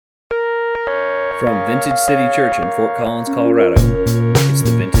From Vintage City Church in Fort Collins, Colorado, it's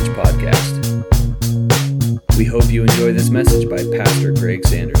the Vintage Podcast. We hope you enjoy this message by Pastor Greg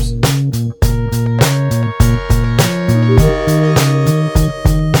Sanders.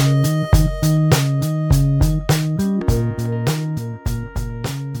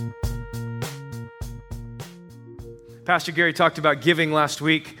 Pastor Gary talked about giving last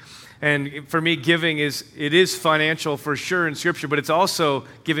week, and for me, giving is financial for sure in Scripture, but it's also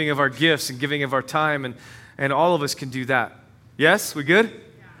giving of our gifts and giving of our time, and all of us can do that. Yes, we good?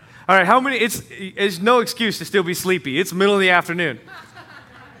 Yeah. All right. How many? It's no excuse to still be sleepy. It's middle of the afternoon,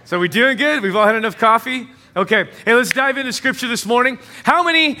 so we doing good? We've all had enough coffee. Okay. Hey, let's dive into Scripture this morning. How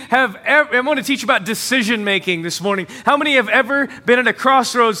many have ever? I want to teach about decision making this morning. How many have ever been at a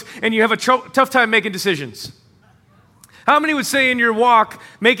crossroads and you have a tough time making decisions? How many would say in your walk,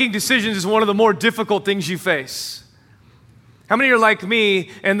 making decisions is one of the more difficult things you face? How many are like me,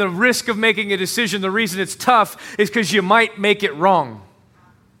 and the risk of making a decision, the reason it's tough is because you might make it wrong?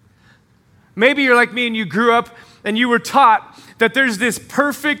 Maybe you're like me and you grew up and you were taught that there's this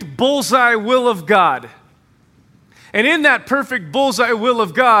perfect bullseye will of God. And in that perfect bullseye will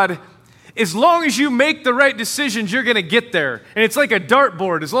of God, as long as you make the right decisions, you're going to get there. And it's like a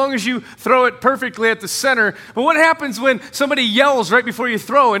dartboard, as long as you throw it perfectly at the center. But what happens when somebody yells right before you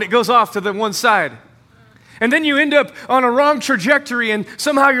throw and it goes off to the one side? And then you end up on a wrong trajectory and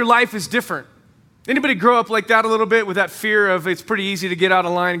somehow your life is different. Anybody grow up like that a little bit, with that fear of it's pretty easy to get out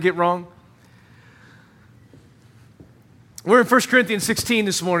of line and get wrong? We're in 1 Corinthians 16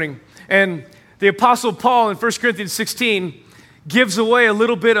 this morning, and the Apostle Paul in 1 Corinthians 16 gives away a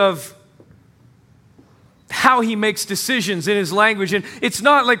little bit of how he makes decisions in his language. And it's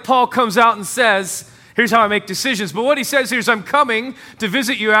not like Paul comes out and says, here's how I make decisions. But what he says here is, I'm coming to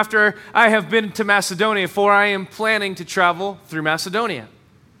visit you after I have been to Macedonia, for I am planning to travel through Macedonia.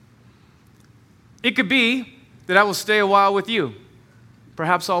 It could be that I will stay a while with you,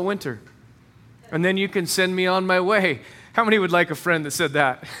 perhaps all winter. And then you can send me on my way. How many would like a friend that said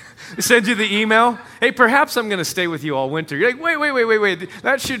that? Send you the email, hey, perhaps I'm going to stay with you all winter. You're like, wait.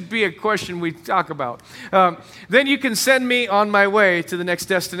 That should be a question we talk about. Then you can send me on my way to the next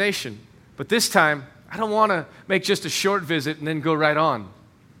destination. But this time, I don't want to make just a short visit and then go right on.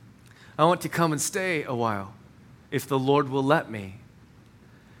 I want to come and stay a while, if the Lord will let me.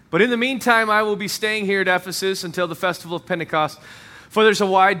 But in the meantime, I will be staying here at Ephesus until the festival of Pentecost, for there's a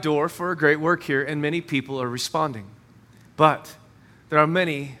wide door for a great work here, and many people are responding. But there are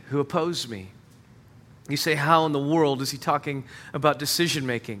many who oppose me. You say, how in the world is he talking about decision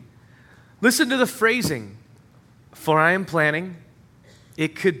making? Listen to the phrasing. For I am planning,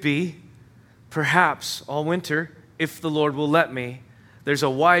 it could be, perhaps all winter, if the Lord will let me. There's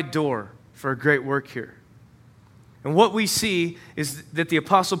a wide door for a great work here. And what we see is that the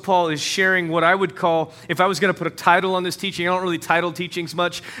Apostle Paul is sharing what I would call, if I was going to put a title on this teaching, I don't really title teachings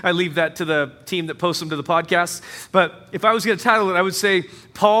much. I leave that to the team that posts them to the podcast. But if I was going to title it, I would say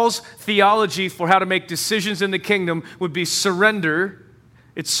Paul's theology for how to make decisions in the kingdom would be surrender.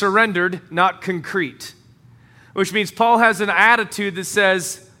 It's surrendered, not concrete. Which means Paul has an attitude that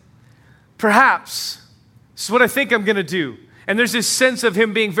says, perhaps, this is what I think I'm going to do. And there's this sense of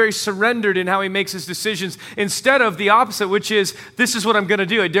him being very surrendered in how he makes his decisions, instead of the opposite, which is, this is what I'm going to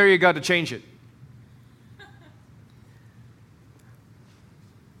do. I dare you, God, to change it.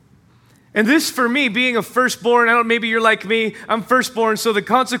 And this, for me, being a firstborn, maybe you're like me, I'm firstborn, so the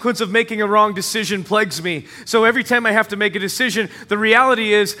consequence of making a wrong decision plagues me. So every time I have to make a decision, the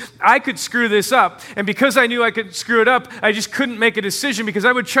reality is I could screw this up. And because I knew I could screw it up, I just couldn't make a decision, because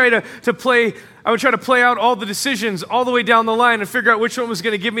I would try to play out all the decisions all the way down the line and figure out which one was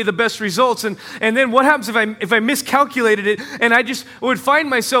going to give me the best results. And then what happens if I miscalculated it, and I just would find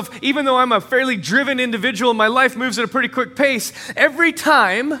myself, even though I'm a fairly driven individual, my life moves at a pretty quick pace, every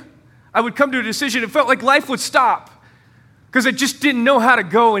time I would come to a decision, it felt like life would stop, because I just didn't know how to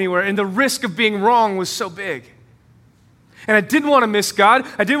go anywhere, and the risk of being wrong was so big. And I didn't want to miss God.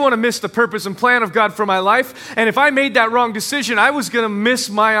 I didn't want to miss the purpose and plan of God for my life. And if I made that wrong decision, I was going to miss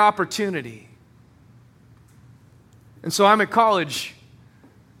my opportunity. And so I'm at college,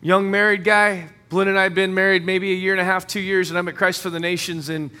 young married guy. Blinn and I had been married maybe a year and a half, 2 years, and I'm at Christ for the Nations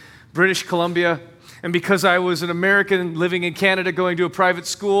in British Columbia. And because I was an American living in Canada going to a private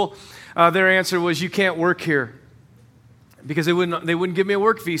school, their answer was, you can't work here, because they wouldn't give me a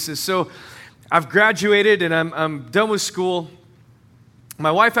work visa. So I've graduated and I'm done with school.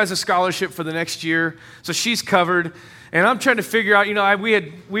 My wife has a scholarship for the next year, so she's covered. And I'm trying to figure out,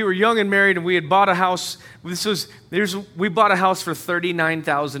 we were young and married, and we had bought a house. We bought a house for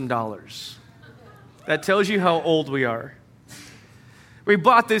 $39,000. That tells you how old we are. We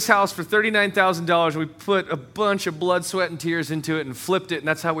bought this house for $39,000. We put a bunch of blood, sweat, and tears into it and flipped it, and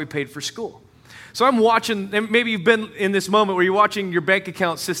that's how we paid for school. So I'm watching, and maybe you've been in this moment where you're watching your bank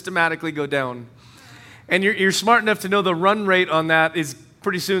account systematically go down. And you're smart enough to know the run rate on that is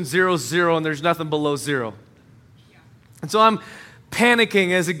pretty soon 0, and there's nothing below 0. And so I'm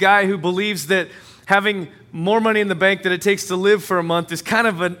panicking as a guy who believes that having more money in the bank than it takes to live for a month is kind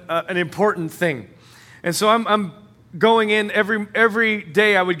of an important thing. And so I'm going in every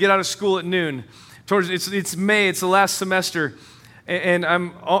day. I would get out of school at noon. It's May, it's the last semester. And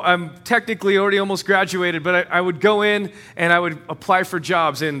I'm technically already almost graduated, but I would go in and I would apply for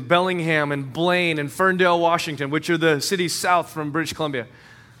jobs in Bellingham and Blaine and Ferndale, Washington, which are the cities south from British Columbia.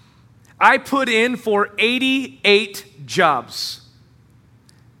 I put in for 88 jobs.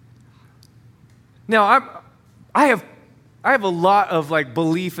 Now, I have a lot of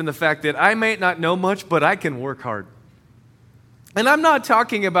belief in the fact that I might not know much, but I can work hard. And I'm not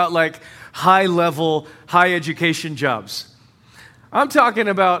talking about high-level, high-education jobs. I'm talking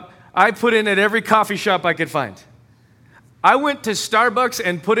about I put in at every coffee shop I could find. I went to Starbucks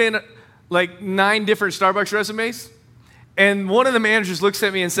and put in 9 different Starbucks resumes, and one of the managers looks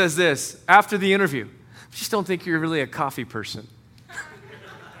at me and says this after the interview: "I just don't think you're really a coffee person."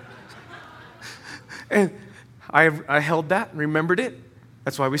 And I held that and remembered it.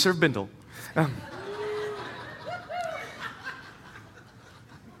 That's why we serve Bindle.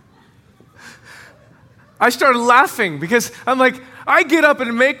 I started laughing because I'm like, I get up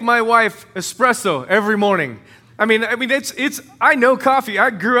and make my wife espresso every morning. I mean, I know coffee. I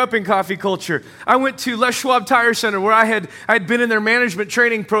grew up in coffee culture. I went to Les Schwab Tire Center where I'd been in their management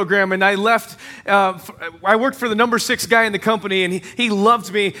training program, and I left. I worked for the number 6 guy in the company, and he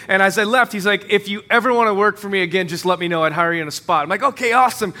loved me. And as I left, he's like, "If you ever want to work for me again, just let me know. I'd hire you on a spot." I'm like, "Okay,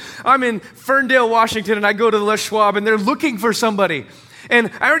 awesome." I'm in Ferndale, Washington, and I go to the Les Schwab, and they're looking for somebody. And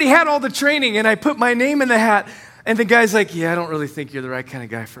I already had all the training, and I put my name in the hat. And the guy's like, "Yeah, I don't really think you're the right kind of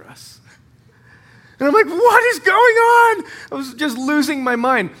guy for us." And I'm like, what is going on? I was just losing my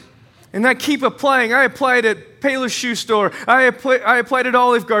mind. And I keep applying. I applied at Payless Shoe Store. I applied at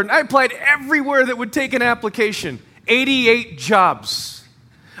Olive Garden. I applied everywhere that would take an application. 88 jobs.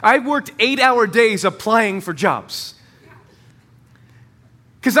 I worked 8-hour days applying for jobs.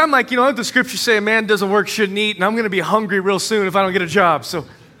 Because I'm like, the scriptures say a man doesn't work, shouldn't eat, and I'm going to be hungry real soon if I don't get a job. So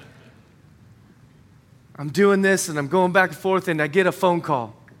I'm doing this, and I'm going back and forth, and I get a phone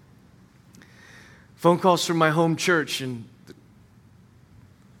call. Phone calls from my home church, and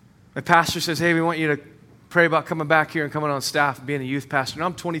my pastor says, "Hey, we want you to pray about coming back here and coming on staff and being a youth pastor." And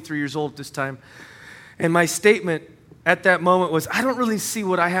I'm 23 years old at this time. And my statement at that moment was, I don't really see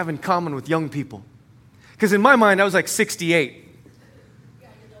what I have in common with young people. Because in my mind, I was 68.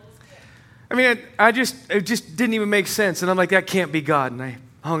 I mean, it just didn't even make sense. And I'm like, that can't be God. And I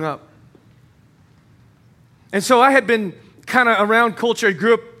hung up. And so I had been kind of around culture. I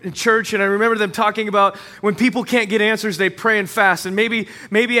grew up in church, and I remember them talking about when people can't get answers, they pray and fast. And maybe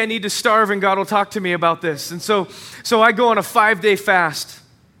I need to starve, and God will talk to me about this. And so I go on a 5-day fast.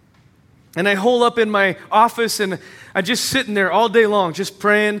 And I hole up in my office, and I'm just sitting there all day long, just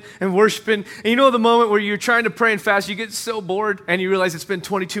praying and worshiping. And the moment where you're trying to pray and fast, you get so bored, and you realize it's been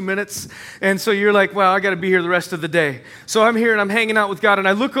 22 minutes. And so you're like, wow, I got to be here the rest of the day. So I'm here, and I'm hanging out with God. And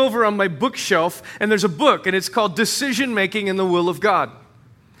I look over on my bookshelf, and there's a book, and it's called Decision Making in the Will of God.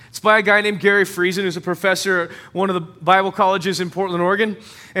 It's by a guy named Gary Friesen, who's a professor at one of the Bible colleges in Portland, Oregon.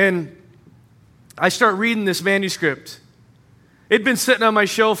 And I start reading this manuscript. It'd been sitting on my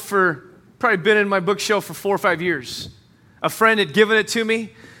shelf probably been in my bookshelf for 4 or 5 years. A friend had given it to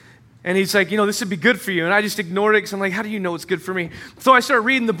me, and he's like, this would be good for you. And I just ignored it because I'm like, how do you know it's good for me? So I started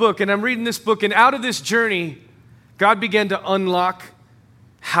reading the book, and I'm reading this book, and out of this journey, God began to unlock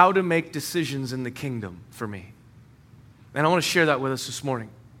how to make decisions in the kingdom for me. And I want to share that with us this morning,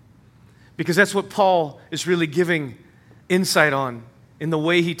 because that's what Paul is really giving insight on in the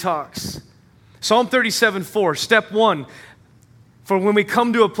way he talks. Psalm 37:4, step 1. For when we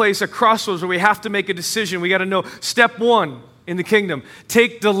come to a place, a crossroads, where we have to make a decision, we got to know step 1 in the kingdom.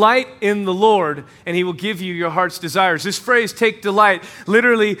 Take delight in the Lord, and he will give you your heart's desires. This phrase, take delight,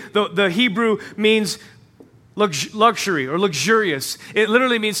 literally, the Hebrew means luxury or luxurious. It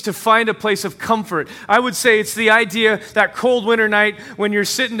literally means to find a place of comfort. I would say it's the idea that cold winter night when you're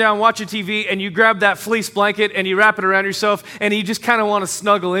sitting down watching TV and you grab that fleece blanket and you wrap it around yourself and you just kind of want to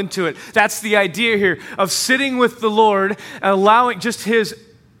snuggle into it. That's the idea here of sitting with the Lord, allowing just his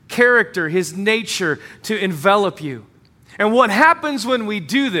character, his nature to envelop you. And what happens when we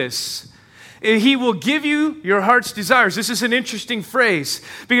do this He will give you your heart's desires. This is an interesting phrase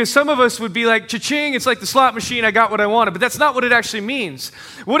because some of us would be like, cha-ching, it's like the slot machine, I got what I wanted. But that's not what it actually means.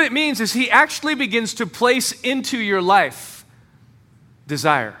 What it means is he actually begins to place into your life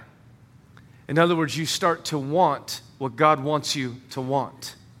desire. In other words, you start to want what God wants you to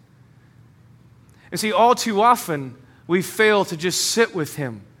want. And see, all too often, we fail to just sit with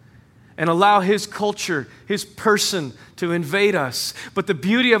him and allow his culture, his person to invade us. But the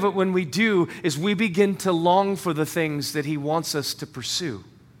beauty of it when we do is we begin to long for the things that he wants us to pursue.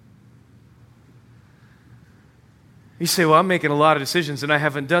 You say, well, I'm making a lot of decisions and I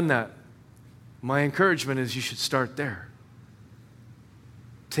haven't done that. My encouragement is you should start there.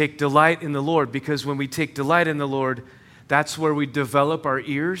 Take delight in the Lord, because when we take delight in the Lord, that's where we develop our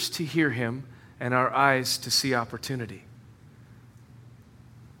ears to hear him and our eyes to see opportunity.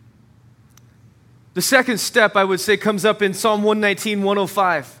 The second step, I would say, comes up in Psalm 119,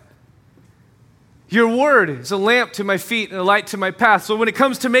 105. Your word is a lamp to my feet and a light to my path. So when it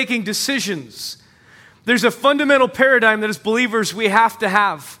comes to making decisions, there's a fundamental paradigm that as believers we have to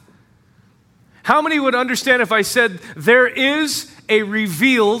have. How many would understand if I said there is a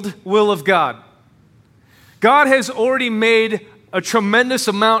revealed will of God? God has already made a tremendous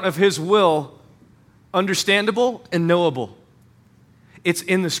amount of his will understandable and knowable. It's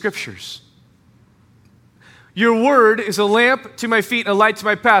in the scriptures. Your word is a lamp to my feet and a light to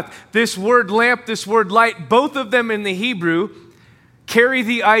my path. This word lamp, this word light, both of them in the Hebrew carry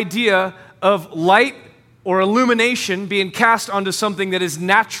the idea of light or illumination being cast onto something that is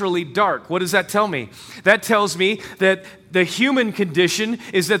naturally dark. What does that tell me? That tells me that the human condition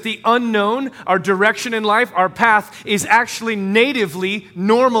is that the unknown, our direction in life, our path, is actually natively,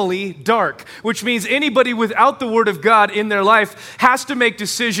 normally dark, which means anybody without the Word of God in their life has to make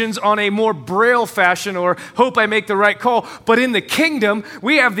decisions on a more braille fashion or hope I make the right call. But in the kingdom,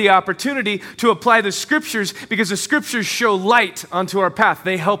 we have the opportunity to apply the Scriptures because the Scriptures show light onto our path.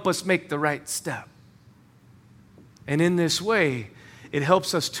 They help us make the right step. And in this way, it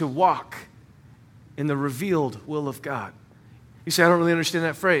helps us to walk in the revealed will of God. You say, I don't really understand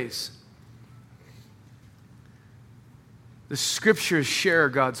that phrase. The scriptures share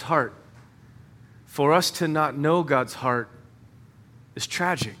God's heart. For us to not know God's heart is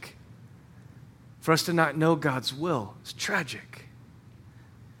tragic. For us to not know God's will is tragic.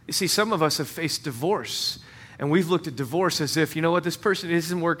 You see, some of us have faced divorce, and we've looked at divorce as if, you know what, this person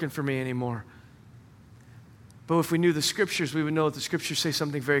isn't working for me anymore. But if we knew the scriptures, we would know that the scriptures say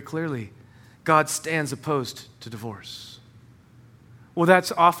something very clearly. God stands opposed to divorce. Well,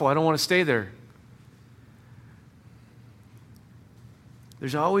 that's awful. I don't want to stay there.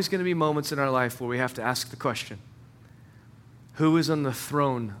 There's always going to be moments in our life where we have to ask the question, who is on the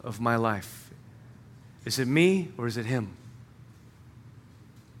throne of my life? Is it me or is it him?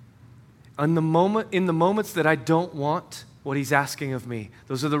 In the moments that I don't want what he's asking of me,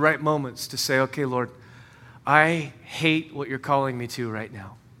 those are the right moments to say, okay, Lord, I hate what you're calling me to right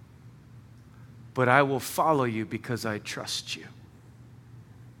now, but I will follow you because I trust you.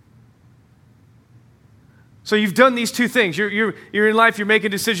 So you've done these two things. You're in life, you're making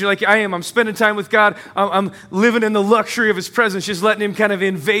decisions like I am. I'm spending time with God. I'm living in the luxury of his presence, just letting him kind of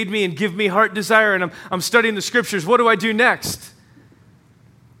invade me and give me heart desire, and I'm studying the scriptures. What do I do next?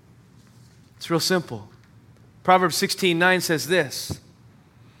 It's real simple. Proverbs 16:9 says this.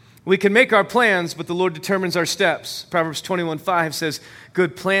 We can make our plans, but the Lord determines our steps. Proverbs 21:5 says,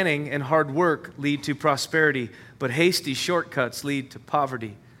 good planning and hard work lead to prosperity, but hasty shortcuts lead to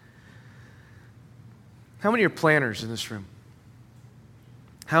poverty. How many are planners in this room?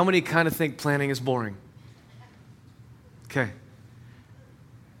 How many kind of think planning is boring? Okay.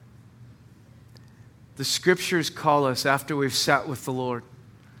 The scriptures call us after we've sat with the Lord,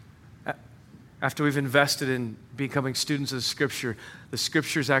 after we've invested in becoming students of the Scripture, the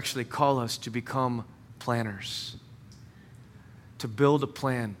Scriptures actually call us to become planners, to build a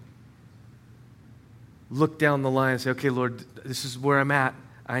plan. Look down the line and say, okay, Lord, this is where I'm at.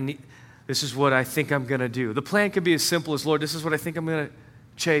 This is what I think I'm going to do. The plan could be as simple as, Lord, this is what I think I'm going to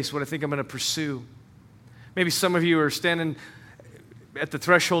chase, what I think I'm going to pursue. Maybe some of you are standing at the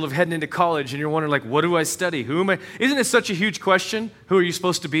threshold of heading into college and you're wondering, like, what do I study? Who am I? Isn't it such a huge question? Who are you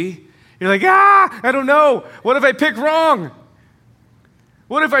supposed to be? You're like, I don't know. What if I pick wrong?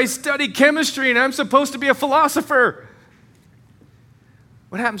 What if I study chemistry and I'm supposed to be a philosopher?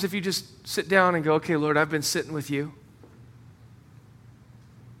 What happens if you just sit down and go, okay, Lord, I've been sitting with you.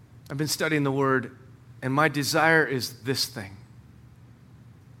 I've been studying the Word, and my desire is this thing.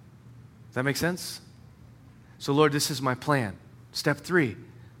 Does that make sense? So, Lord, this is my plan. Step 3,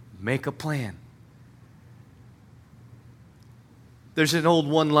 make a plan. There's an old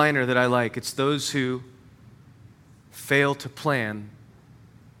one-liner that I like. It's those who fail to plan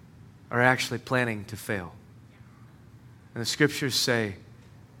are actually planning to fail. And the scriptures say,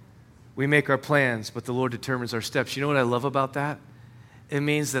 we make our plans, but the Lord determines our steps. You know what I love about that? It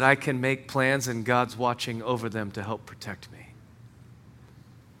means that I can make plans and God's watching over them to help protect me.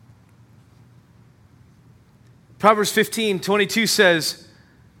 Proverbs 15:22 says,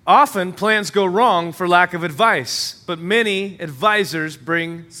 often plans go wrong for lack of advice, but many advisors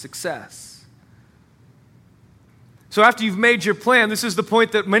bring success. So after you've made your plan, this is the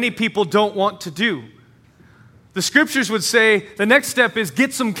point that many people don't want to do. The scriptures would say the next step is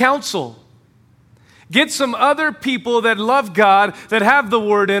get some counsel. Get some other people that love God, that have the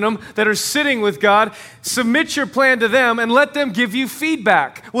word in them, that are sitting with God. Submit your plan to them and let them give you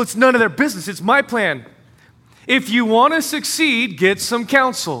feedback. Well, it's none of their business. It's my plan. If you want to succeed, get some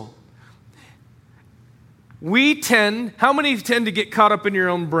counsel. How many tend to get caught up in your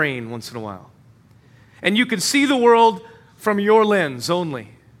own brain once in a while? And you can see the world from your lens only.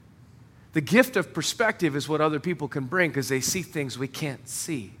 The gift of perspective is what other people can bring because they see things we can't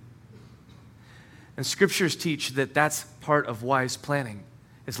see. And scriptures teach that that's part of wise planning,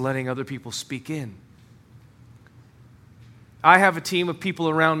 is letting other people speak in. I have a team of people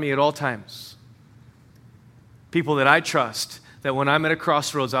around me at all times. People that I trust, that when I'm at a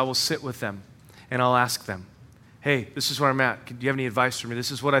crossroads, I will sit with them and I'll ask them, hey, this is where I'm at. Do you have any advice for me?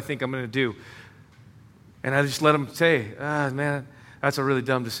 This is what I think I'm going to do. And I just let them say, man, that's a really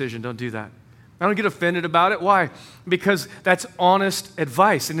dumb decision. Don't do that. I don't get offended about it. Why? Because that's honest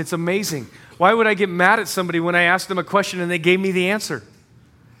advice, and it's amazing. Why would I get mad at somebody when I asked them a question and they gave me the answer?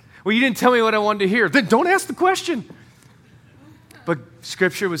 Well, you didn't tell me what I wanted to hear. Then don't ask the question. But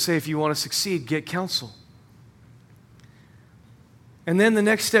Scripture would say if you want to succeed, get counsel. And then the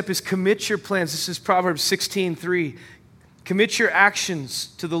next step is commit your plans. This is Proverbs 16:3. Commit your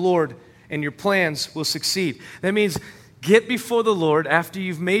actions to the Lord, and your plans will succeed. That means get before the Lord after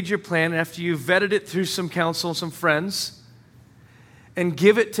you've made your plan, after you've vetted it through some counsel, some friends, and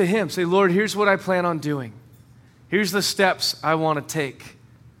give it to Him. Say, Lord, here's what I plan on doing. Here's the steps I want to take.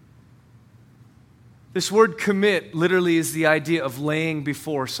 This word commit literally is the idea of laying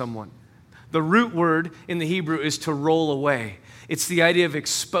before someone. The root word in the Hebrew is to roll away. It's the idea of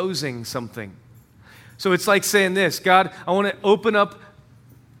exposing something. So it's like saying this, God, I want to open up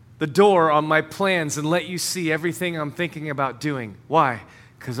the door on my plans and let you see everything I'm thinking about doing. Why?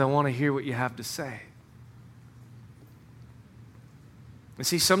 Because I want to hear what you have to say. And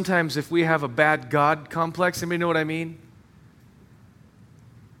see, sometimes if we have a bad God complex, anybody know what I mean?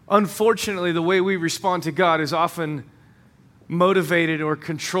 Unfortunately, the way we respond to God is often motivated or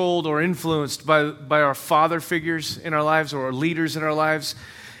controlled or influenced by our father figures in our lives or our leaders in our lives.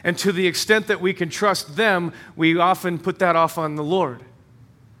 And to the extent that we can trust them, we often put that off on the Lord.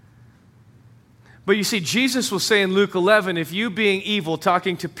 But you see, Jesus will say in Luke 11, if you being evil,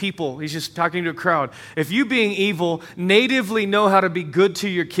 talking to people, he's just talking to a crowd, if you being evil natively know how to be good to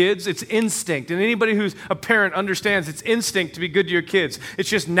your kids, it's instinct. And anybody who's a parent understands it's instinct to be good to your kids. It's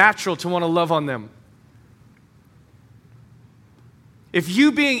just natural to want to love on them. If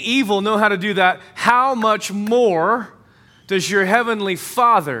you being evil know how to do that, how much more does your heavenly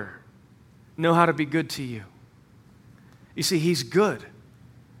Father know how to be good to you? You see, He's good.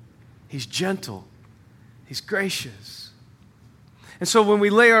 He's gentle. He's gracious. And so when we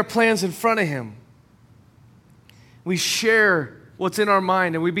lay our plans in front of Him, we share what's in our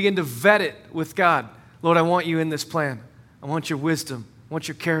mind and we begin to vet it with God. Lord, I want you in this plan. I want your wisdom. I want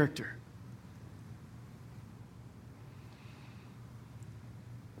your character.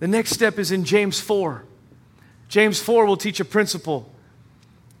 The next step is in James 4. James 4 will teach a principle.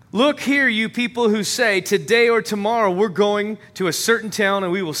 Look here, you people who say, today or tomorrow we're going to a certain town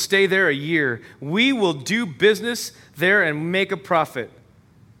and we will stay there a year. We will do business there and make a profit.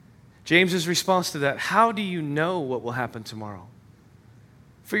 James's response to that, how do you know what will happen tomorrow?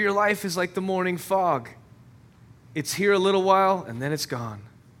 For your life is like the morning fog. It's here a little while and then it's gone.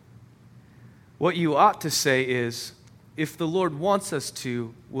 What you ought to say is, if the Lord wants us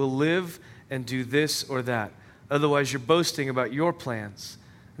to, we'll live and do this or that. Otherwise, you're boasting about your plans,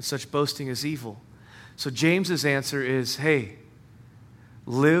 and such boasting is evil. So James's answer is, hey,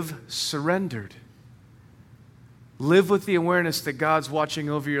 live surrendered. Live with the awareness that God's watching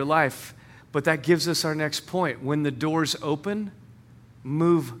over your life. But that gives us our next point. When the doors open,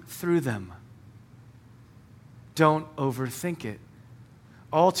 move through them. Don't overthink it.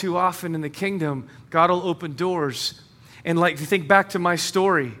 All too often in the kingdom, God will open doors. And like, if you think back to my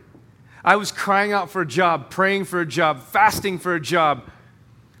story, I was crying out for a job, praying for a job, fasting for a job.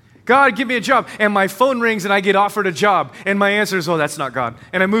 God, give me a job. And my phone rings and I get offered a job. And my answer is, oh, that's not God.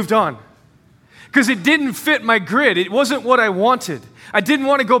 And I moved on. Because it didn't fit my grid. It wasn't what I wanted. I didn't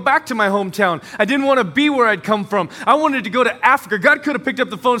want to go back to my hometown. I didn't want to be where I'd come from. I wanted to go to Africa. God could have picked up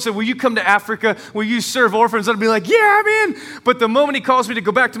the phone and said, will you come to Africa? Will you serve orphans? I'd be like, yeah, I'm in. But the moment he calls me to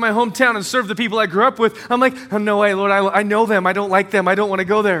go back to my hometown and serve the people I grew up with, I'm like, oh, no way, Lord, I know them. I don't like them. I don't want to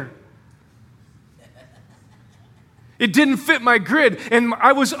go there. It didn't fit my grid, and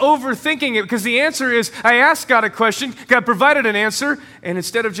I was overthinking it because the answer is, I asked God a question, God provided an answer, and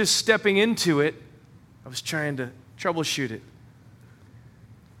instead of just stepping into it, I was trying to troubleshoot it.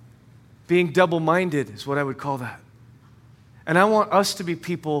 Being double-minded is what I would call that. And I want us to be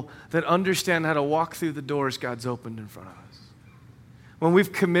people that understand how to walk through the doors God's opened in front of us. When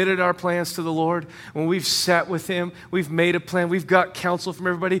we've committed our plans to the Lord, when we've sat with Him, we've made a plan, we've got counsel from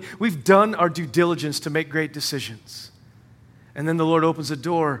everybody, we've done our due diligence to make great decisions. And then the Lord opens a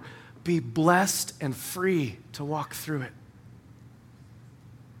door, be blessed and free to walk through it.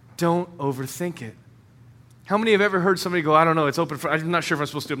 Don't overthink it. How many have ever heard somebody go, I don't know, it's open for, I'm not sure if I'm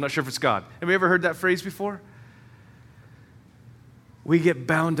supposed to, I'm not sure if it's God. Have you ever heard that phrase before? We get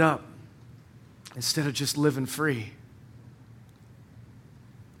bound up instead of just living free.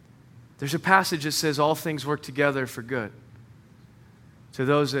 There's a passage that says all things work together for good to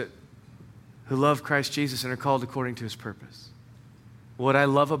those who love Christ Jesus and are called according to His purpose. What I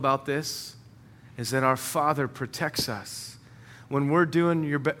love about this is that our Father protects us. When we're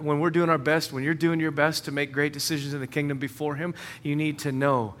doing our best, when you're doing your best to make great decisions in the kingdom before Him, you need to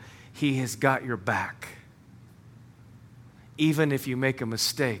know He has got your back. Even if you make a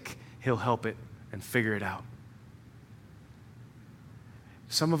mistake, He'll help it and figure it out.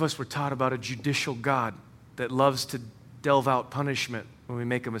 Some of us were taught about a judicial God that loves to delve out punishment when we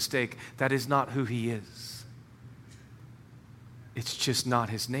make a mistake. That is not who He is. It's just not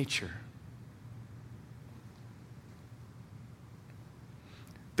His nature.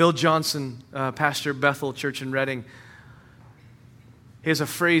 Bill Johnson, pastor of Bethel Church in Redding, he has a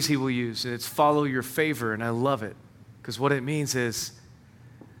phrase he will use, and it's follow your favor, and I love it. Because what it means is,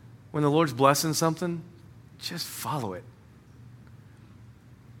 when the Lord's blessing something, just follow it.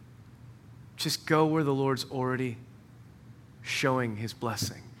 Just go where the Lord's already showing His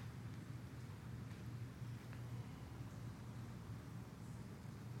blessing.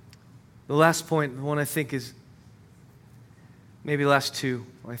 The last point, the one I think is, maybe last two.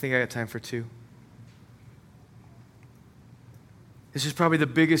 I think I got time for two. This is probably the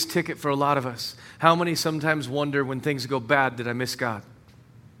biggest ticket for a lot of us. How many sometimes wonder when things go bad, did I miss God?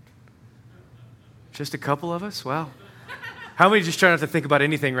 Just a couple of us? Wow. How many just try not to think about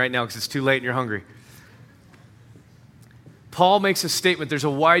anything right now because it's too late and you're hungry? Paul makes a statement. There's a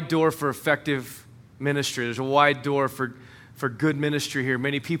wide door for effective ministry. There's a wide door for good ministry here.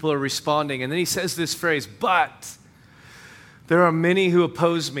 Many people are responding. And then he says this phrase, but there are many who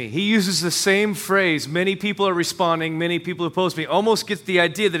oppose me. He uses the same phrase, many people are responding, many people oppose me. Almost gets the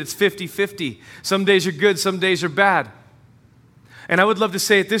idea that it's 50-50. Some days are good, some days are bad. And I would love to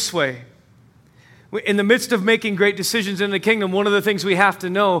say it this way. In the midst of making great decisions in the kingdom, one of the things we have to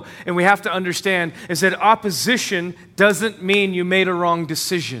know and we have to understand is that opposition doesn't mean you made a wrong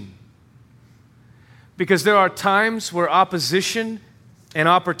decision. Because there are times where opposition and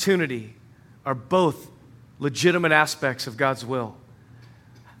opportunity are both legitimate aspects of God's will.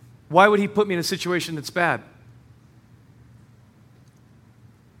 Why would He put me in a situation that's bad?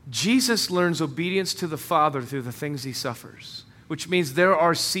 Jesus learns obedience to the Father through the things He suffers, which means there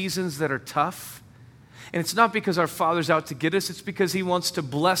are seasons that are tough. And it's not because our Father's out to get us, it's because He wants to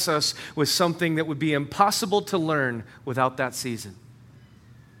bless us with something that would be impossible to learn without that season.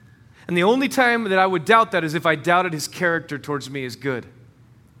 And the only time that I would doubt that is if I doubted His character towards me is good.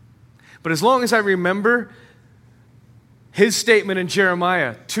 But as long as I remember His statement in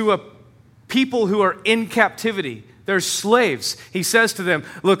Jeremiah to a people who are in captivity, they're slaves. He says to them,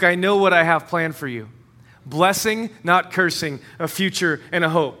 look, I know what I have planned for you. Blessing, not cursing, a future and a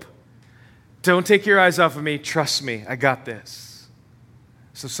hope. Don't take your eyes off of me. Trust me. I got this.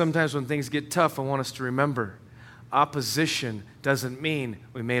 So sometimes when things get tough, I want us to remember opposition doesn't mean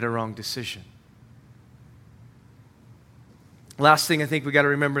we made a wrong decision. Last thing I think we got to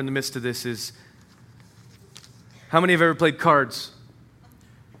remember in the midst of this is, how many have ever played cards?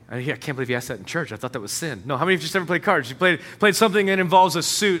 I can't believe you asked that in church. I thought that was sin. No, how many have just ever played cards? You played something that involves a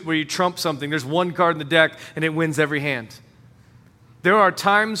suit where you trump something. There's one card in the deck and it wins every hand. There are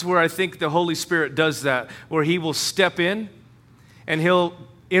times where I think the Holy Spirit does that, where He will step in and He'll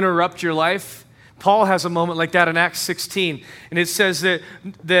interrupt your life, Paul has a moment like that in Acts 16, and it says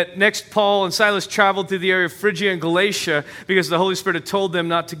that next Paul and Silas traveled through the area of Phrygia and Galatia because the Holy Spirit had told them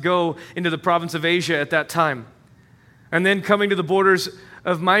not to go into the province of Asia at that time. And then coming to the borders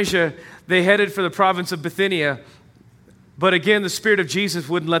of Mysia, they headed for the province of Bithynia, but again, the Spirit of Jesus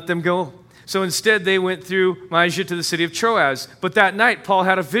wouldn't let them go. So instead, they went through Mysia to the city of Troas. But that night, Paul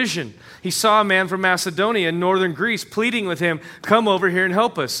had a vision. He saw a man from Macedonia in northern Greece pleading with him, "Come over here and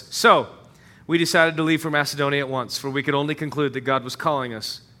help us." So we decided to leave for Macedonia at once, for we could only conclude that God was calling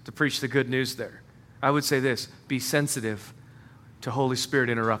us to preach the good news there. I would say this: be sensitive to Holy Spirit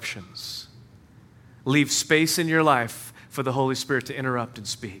interruptions. Leave space in your life for the Holy Spirit to interrupt and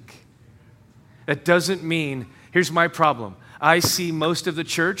speak. That doesn't mean, here's my problem. I see most of the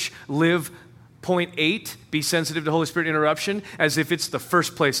church live point 8, be sensitive to Holy Spirit interruption, as if it's the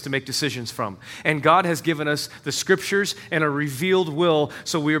first place to make decisions from. And God has given us the scriptures and a revealed will,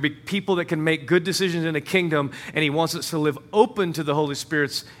 so we are people that can make good decisions in the kingdom, and He wants us to live open to the Holy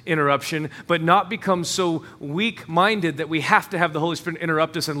Spirit's interruption, but not become so weak-minded that we have to have the Holy Spirit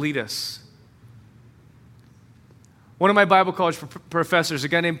interrupt us and lead us. One of my Bible college professors, a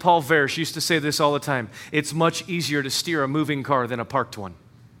guy named Paul Versh, used to say this all the time: it's much easier to steer a moving car than a parked one.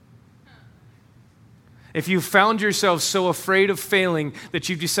 If you found yourself so afraid of failing that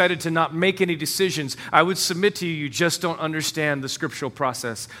you've decided to not make any decisions, I would submit to you, you just don't understand the scriptural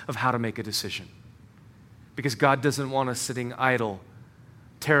process of how to make a decision. Because God doesn't want us sitting idle,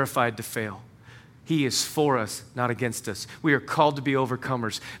 terrified to fail. He is for us, not against us. We are called to be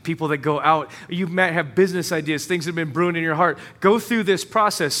overcomers. People that go out, you might have business ideas, things that have been brewing in your heart. Go through this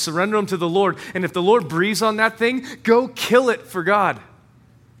process, surrender them to the Lord, and if the Lord breathes on that thing, go kill it for God.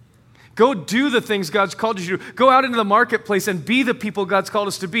 Go do the things God's called you to do. Go out into the marketplace and be the people God's called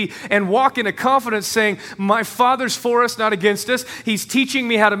us to be, and walk in a confidence saying, my Father's for us, not against us. He's teaching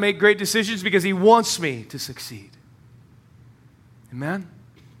me how to make great decisions because He wants me to succeed. Amen?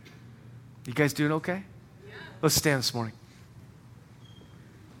 You guys doing okay? Yeah. Let's stand this morning.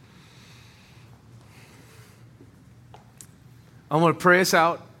 I'm going to pray us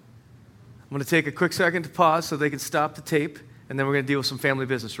out. I'm going to take a quick second to pause so they can stop the tape, and then we're going to deal with some family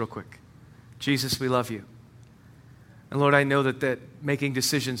business real quick. Jesus, we love You. And Lord, I know that making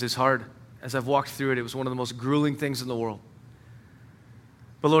decisions is hard. As I've walked through it, it was one of the most grueling things in the world.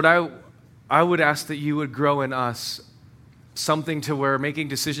 But Lord, I would ask that You would grow in us something to where making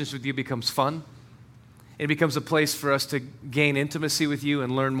decisions with You becomes fun. It becomes a place for us to gain intimacy with You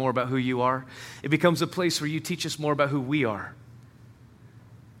and learn more about who You are. It becomes a place where You teach us more about who we are.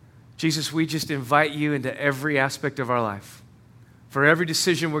 Jesus, we just invite You into every aspect of our life. For every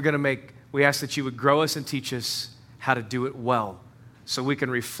decision we're going to make, we ask that You would grow us and teach us how to do it well so we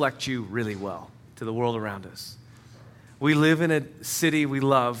can reflect You really well to the world around us. We live in a city we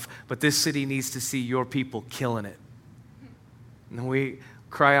love, but this city needs to see Your people killing it. And we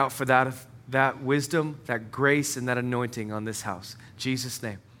cry out for that wisdom, that grace, and that anointing on this house. In Jesus'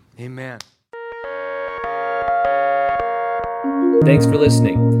 name, amen. Thanks for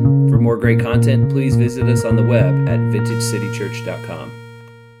listening. For more great content, please visit us on the web at vintagecitychurch.com.